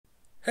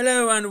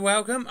Hello and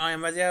welcome, I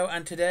am Raziel,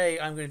 and today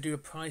I'm going to do a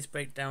price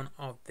breakdown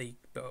of the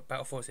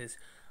Battleforces.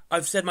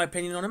 I've said my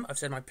opinion on them, I've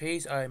said my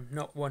piece. I'm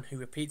not one who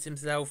repeats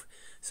himself,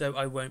 so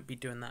I won't be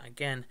doing that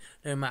again,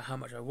 no matter how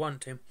much I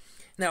want to.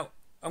 Now,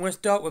 I'm going to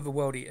start with the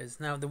World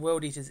Eaters. Now, the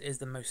World Eaters is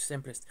the most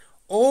simplest.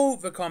 All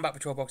the Combat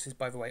Patrol boxes,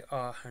 by the way,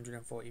 are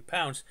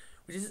 £140,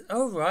 which is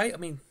alright. I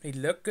mean, they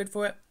look good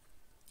for it.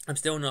 I'm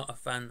still not a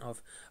fan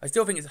of... I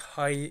still think it's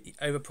highly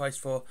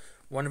overpriced for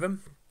one of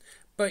them.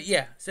 But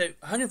yeah, so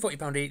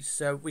 £140 each,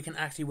 so we can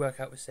actually work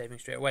out the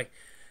savings straight away.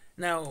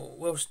 Now,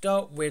 we'll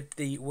start with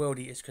the World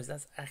Eaters, because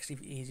that's actually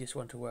the easiest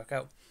one to work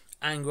out.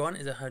 Angron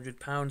is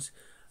 £100,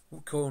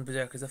 Khorne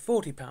Berserkers are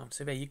 £40,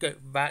 so there you go,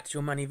 that's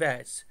your money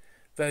there, it's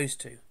those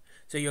two.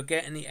 So you're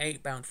getting the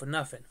 £8 for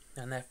nothing,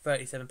 and they're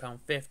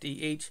 £37.50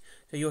 each,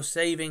 so your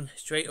saving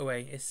straight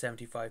away is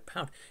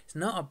 £75. It's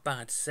not a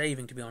bad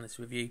saving, to be honest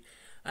with you,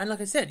 and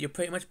like I said, you're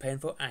pretty much paying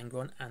for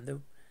Angron and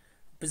the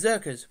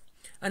Berserkers.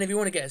 And if you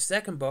want to get a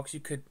second box,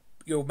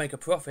 you'll make a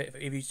profit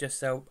if you just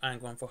sell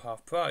Angron for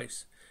half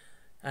price.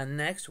 And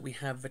next we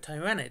have the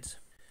Tyranids.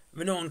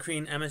 The Northern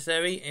Queen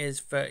Emissary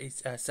is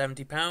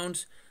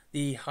 £70.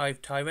 The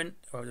Hive Tyrant,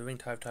 or the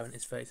Ringed Hive Tyrant,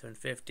 is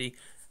 £37.50,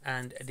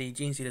 and the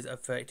Gene Stealers are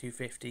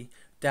 £32.50.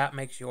 That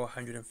makes you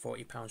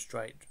 £140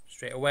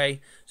 straight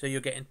away. So you're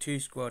getting two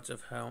squads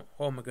of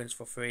Hormagaunts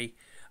for free,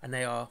 and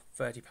they are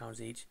 £30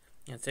 each.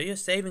 And so you're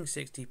saving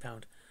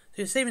 £60.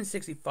 So you're saving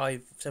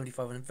 $75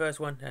 on the first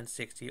one and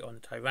 $60 on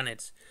the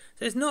Tyranids.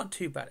 So it's not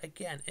too bad.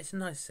 Again, it's a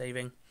nice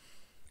saving.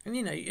 And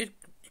you know, you've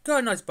got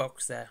a nice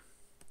box there.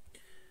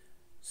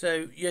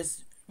 So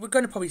yes, we're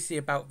going to probably see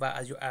about that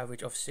as your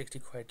average of 60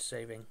 quid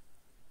saving.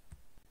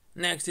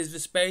 Next is the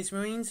Space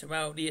Marines.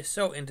 Well, the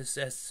Assault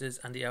Intercessors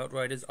and the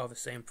Outriders are the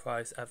same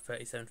price at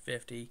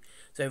 £37.50.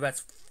 So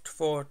that's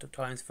 4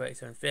 times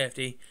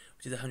 £37.50,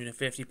 which is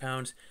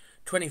 £150.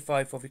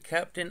 £25 for the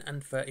Captain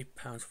and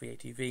 £30 for the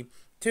ATV.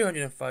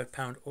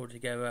 £205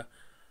 altogether.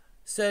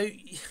 So,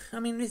 I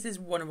mean, this is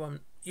one of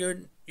them.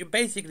 You're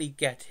basically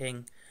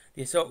getting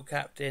the Assault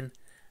Captain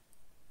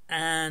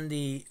and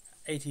the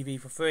ATV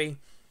for free,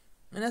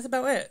 and that's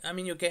about it. I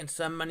mean, you're getting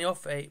some money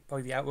off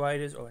probably the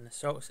Outriders or an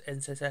Assault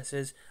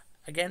Intercessors.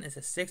 Again, it's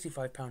a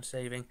 £65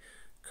 saving.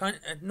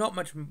 Not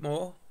much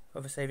more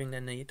of a saving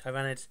than the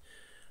Tyranids,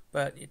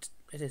 but it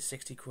is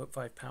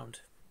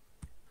 £65.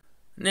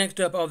 Next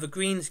up are the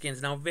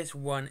Greenskins. Now this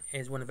one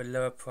is one of the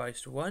lower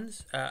priced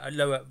ones,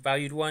 lower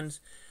valued ones.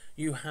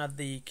 You have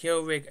the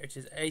Kill Rig, which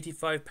is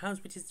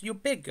 £85, which is your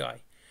big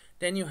guy.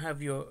 Then you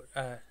have your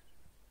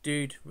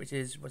dude, which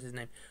is, what's his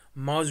name?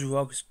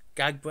 Mozrog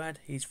Gagbrad,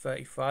 he's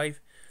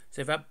 £35.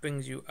 So that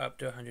brings you up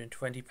to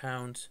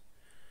 £120.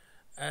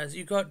 As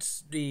you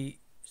got the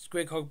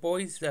Squighog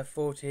Boys, they're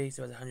 £40,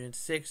 so that's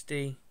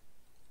 £160.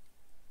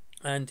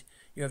 And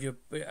you have your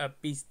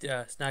Beast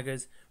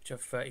Snaggers, which are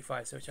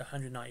 £35, so it's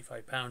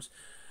 £195.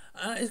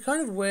 It's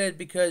kind of weird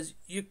because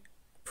you're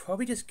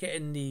probably just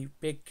getting the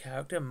big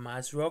character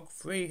Mazrog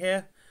free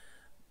here,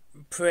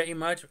 pretty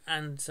much,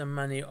 and some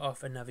money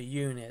off another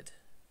unit,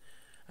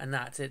 and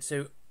that's it.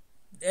 So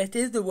it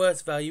is the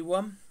worst value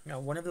one,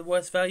 one of the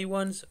worst value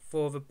ones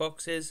for the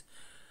boxes,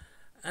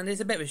 and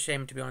it's a bit of a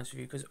shame, to be honest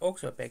with you, because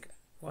also a big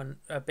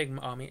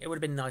army. It would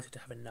have been nicer to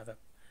have another,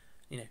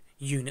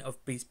 unit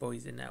of Beast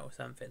Boys in there or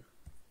something.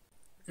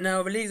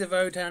 Now, the Leagues of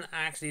Votann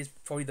actually is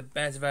probably the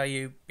best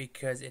value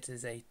because it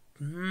is a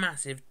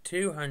massive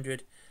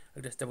 200.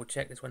 I'll just double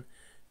check this one.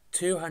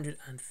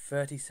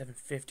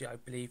 237.50, I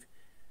believe.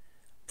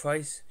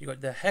 Price. You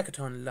got the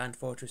Hecaton Land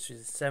Fortress, which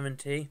is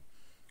 70.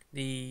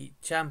 The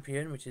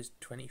Champion, which is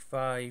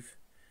 25.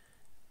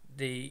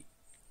 The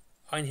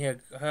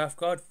Einherjar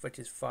Hearthguard, which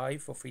is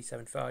 5 for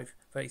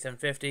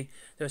 37.50.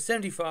 So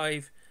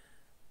 75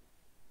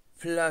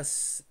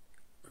 plus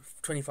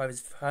 25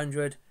 is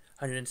 100.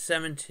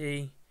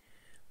 170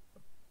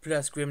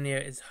 plus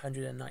Grimnir is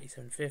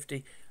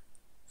 197.50,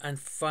 and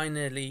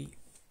finally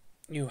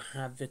you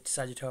have the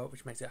Sagittar,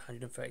 which makes it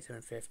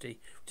 137.50, which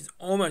is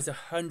almost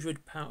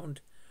 £100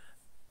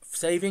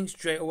 saving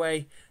straight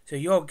away. So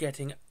you're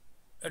getting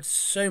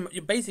so much.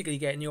 You're basically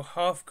getting your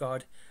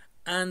Hearthguard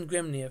and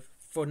Grimnir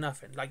for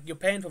nothing. Like, you're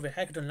paying for the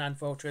Hecaton Land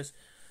Fortress,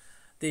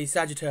 the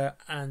Sagittar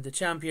and the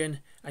Champion,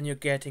 and you're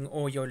getting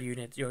all your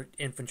units, your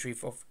infantry,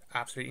 for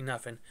absolutely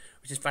nothing,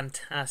 which is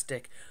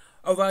fantastic.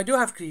 Although I do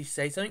have to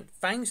say something,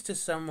 thanks to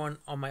someone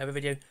on my other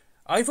video,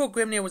 I thought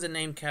Grimnir was a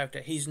named character.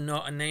 He's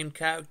not a named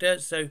character,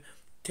 so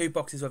 2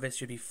 boxes of this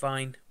should be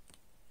fine.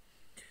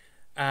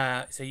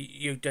 So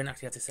you don't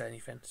actually have to sell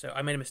anything. So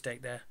I made a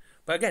mistake there.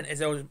 But again,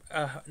 it's always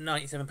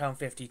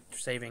 £97.50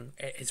 saving.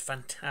 It is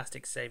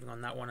fantastic saving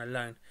on that one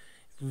alone.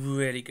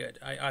 Really good.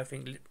 I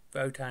think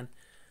Votann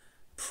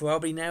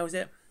probably nails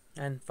it.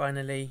 And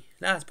finally,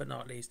 last but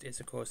not least,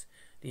 is of course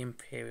the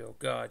Imperial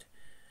Guard.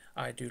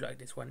 I do like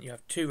this one. You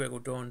have 2 Regal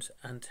Dawns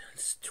and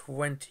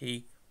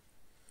 20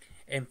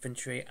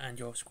 infantry and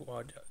your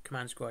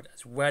command squad,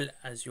 as well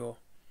as your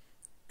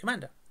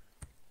commander.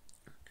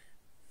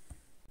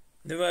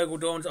 The Regal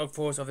Dawns, of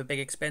course, are the big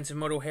expensive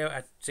model here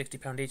at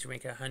 £60 each, to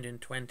make it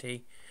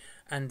 120.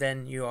 and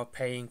then you are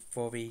paying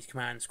for the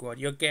command squad.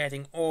 You're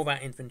getting all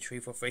that infantry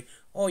for free.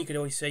 Or you could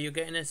always say you're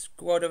getting a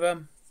squad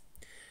of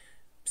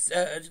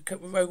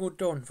Rogue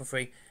Dawn for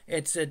free.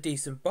 It's a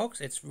decent box.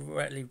 It's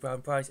rightly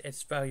round price.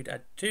 It's valued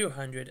at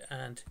 200,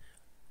 and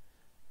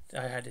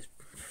I had this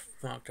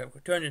marked up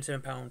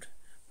 £207.50.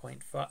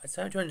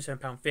 So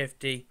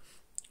 £207.50.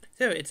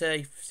 So it's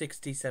a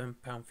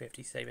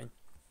 £67.50 saving.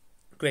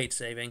 Great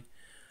saving.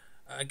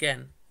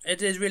 Again,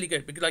 it is really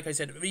good because, like I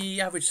said, the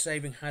average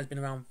saving has been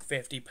around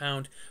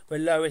 £50. The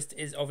lowest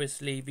is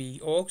obviously the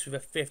Orcs with a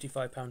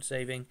 £55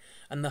 saving,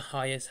 and the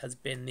highest has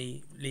been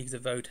the Leagues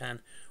of Votan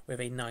with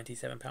a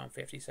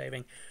 £97.50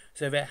 saving.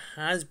 So there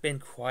has been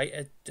quite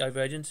a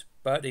divergence,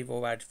 but they've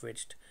all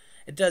averaged.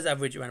 It does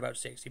average around about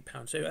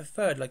 £60, so a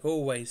third, like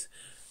always.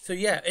 So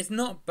yeah, it's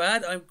not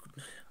bad.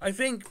 I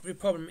think the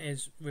problem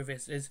is with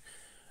this is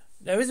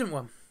there isn't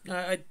one.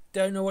 I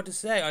don't know what to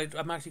say.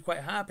 I'm actually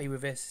quite happy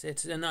with this.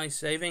 It's a nice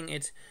saving.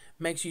 It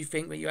makes you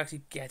think that you're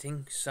actually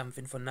getting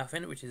something for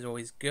nothing, which is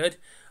always good,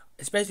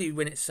 especially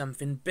when it's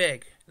something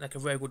big, like a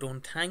Rogue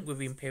Dawn tank with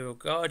the Imperial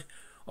Guard,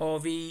 or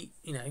the,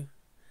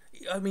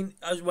 I mean,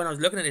 when I was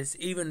looking at this,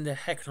 even the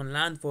Hekaton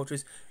Land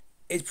Fortress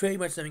is pretty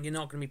much something you're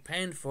not going to be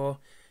paying for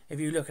if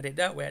you look at it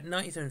that way. At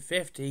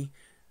 $97.50,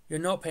 you're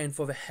not paying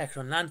for the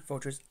Hekaton Land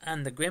Fortress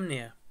and the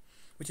Grimnir,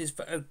 which is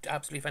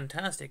absolutely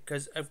fantastic,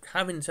 because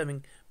having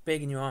something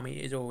big in your army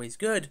is always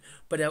good,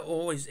 but they're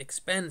always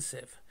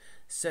expensive.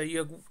 So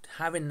you're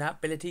having that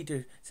ability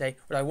to say,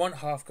 well, I want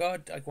half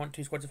guard, I want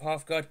 2 squads of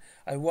half guard,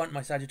 I want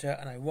my Sagittar,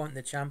 and I want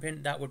the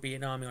champion. That would be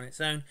an army on its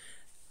own.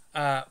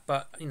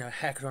 But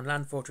Hekaton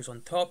Land Fortress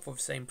on top for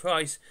the same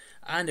price,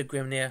 and a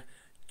Grimnir,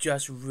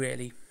 just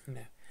really,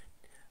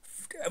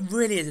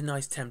 really is a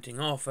nice tempting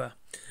offer.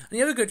 And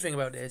the other good thing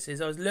about this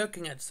is I was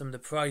looking at some of the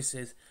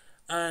prices,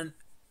 and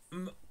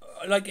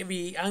like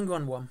the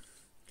Angron one,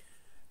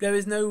 there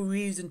is no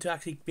reason to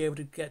actually be able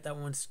to get that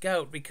one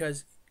Scout,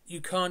 because you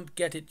can't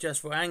get it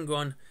just for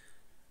Angron,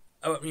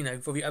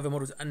 for the other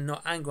models and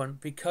not Angron,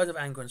 because of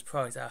Angron's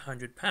price at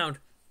 £100.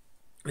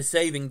 The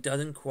saving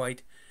doesn't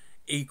quite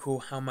equal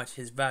how much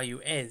his value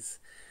is.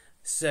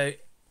 So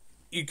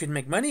you can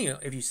make money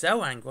if you sell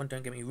Angron,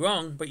 don't get me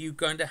wrong, but you're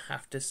going to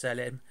have to sell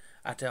him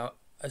at a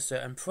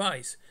certain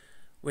price,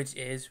 which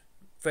is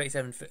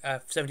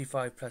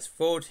 75 plus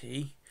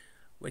 40,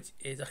 which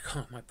is, I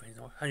can't, my brain's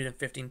not,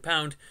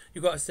 £115.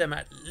 You've got to sell him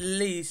at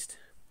least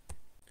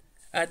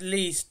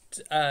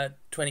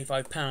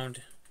 £25,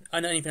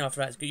 and anything after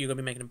that is good. You're going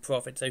to be making a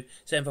profit. So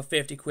sell him for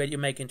 50 quid, you're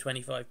making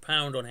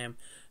 £25 on him.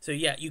 So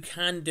yeah, you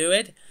can do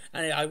it,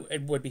 and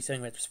it would be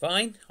something that's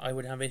fine. I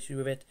wouldn't have an issue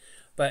with it,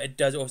 but it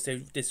does also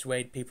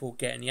dissuade people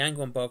getting the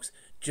Angron box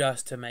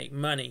just to make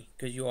money,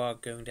 because you are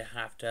going to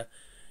have to,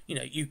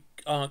 it's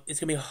going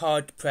to be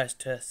hard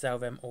pressed to sell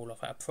them all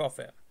off at a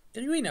profit.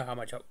 We know how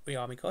much the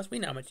army costs. We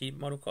know how much the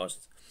model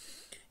costs.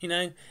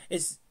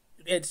 It's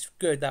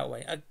good that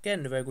way.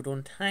 Again, the Rogue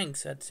Dawn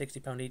tanks at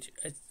 £60 each.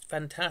 It's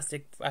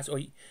fantastic. That's all.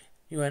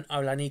 You went,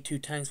 oh, I need 2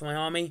 tanks for my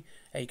army.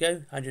 There you go,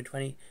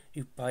 120.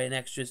 You'd buy an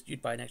extra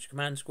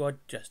command squad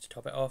just to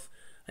top it off,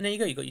 and there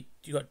you go.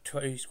 You got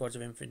 2 squads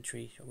of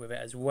infantry with it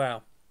as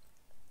well.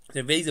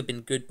 So these have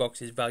been good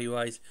boxes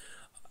value-wise,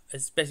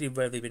 especially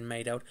where they've been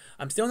made out.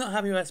 I'm still not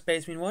happy with that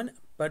Space Marine one,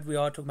 but we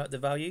are talking about the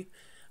value.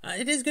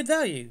 It is good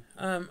value.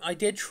 I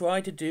did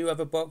try to do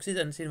other boxes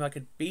and see if I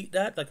could beat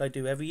that, like I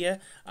do every year.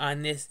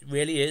 And this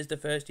really is the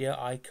first year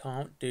I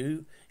can't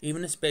do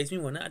even a Space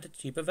Marine one at a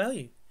cheaper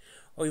value,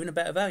 or even a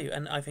better value.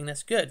 And I think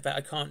that's good that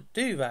I can't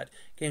do that.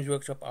 Games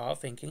Workshop are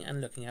thinking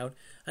and looking out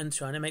and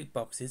trying to make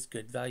boxes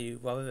good value,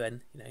 rather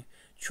than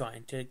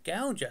trying to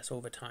gouge us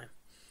all the time.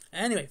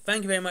 Anyway,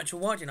 thank you very much for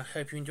watching. I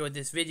hope you enjoyed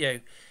this video.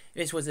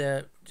 This was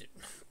a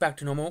back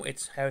to normal.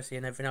 It's heresy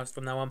and everything else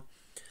from now on.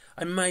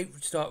 I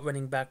might start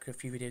running back a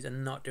few videos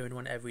and not doing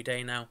one every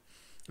day now.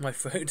 My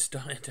throat's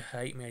starting to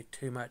hate me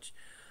too much.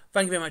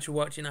 Thank you very much for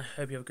watching. I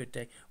hope you have a good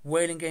day.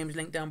 Whaling Games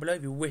link down below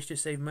if you wish to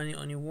save money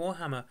on your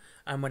Warhammer.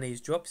 And when these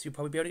drops, you'll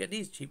probably be able to get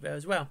these cheap there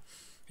as well.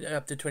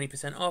 Up to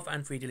 20% off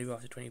and free delivery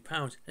after £20.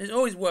 And it's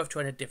always worth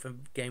trying a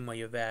different game while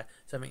you're there.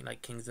 Something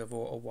like Kings of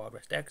War or Wild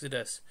West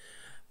Exodus.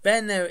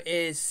 Then there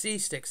is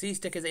Seastick.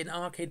 Seastick is an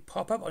arcade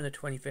pop-up on the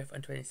 25th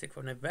and 26th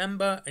of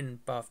November in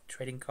Bath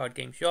Trading Card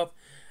Game Shop.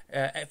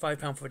 At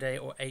 £5 for a day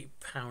or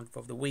 £8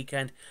 for the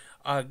weekend.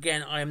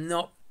 Again, I am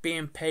not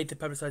being paid to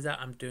publicise that.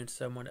 I'm doing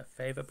someone a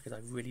favour because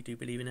I really do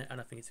believe in it and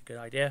I think it's a good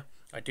idea.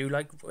 I do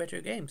like retro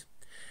games.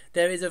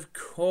 There is, of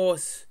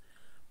course,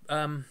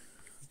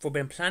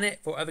 Forbidden Planet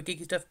for other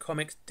geeky stuff,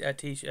 comics,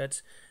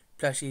 t-shirts,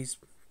 plushies,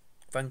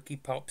 funky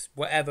pops,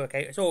 whatever.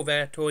 Okay, it's all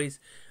there, toys.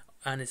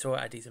 And it's all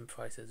at a decent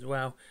price as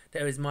well.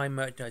 There is my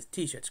merchandise,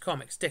 t-shirts,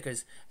 comics,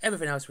 stickers,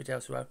 everything else which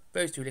else well.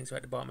 Those 2 links are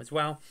at the bottom as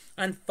well.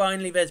 And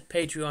finally there's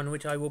Patreon,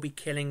 which I will be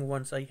killing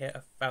once I hit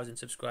 1,000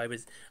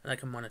 subscribers and I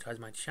can monetize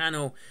my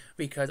channel,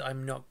 because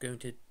I'm not going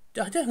to,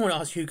 I don't want to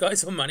ask you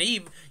guys for money.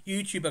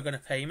 YouTube are going to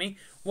pay me.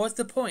 What's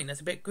the point? That's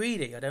a bit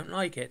greedy. I don't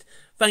like it.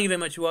 Thank you very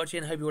much for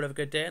watching. I hope you all have a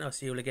good day and I'll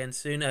see you all again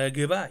soon.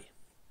 Goodbye.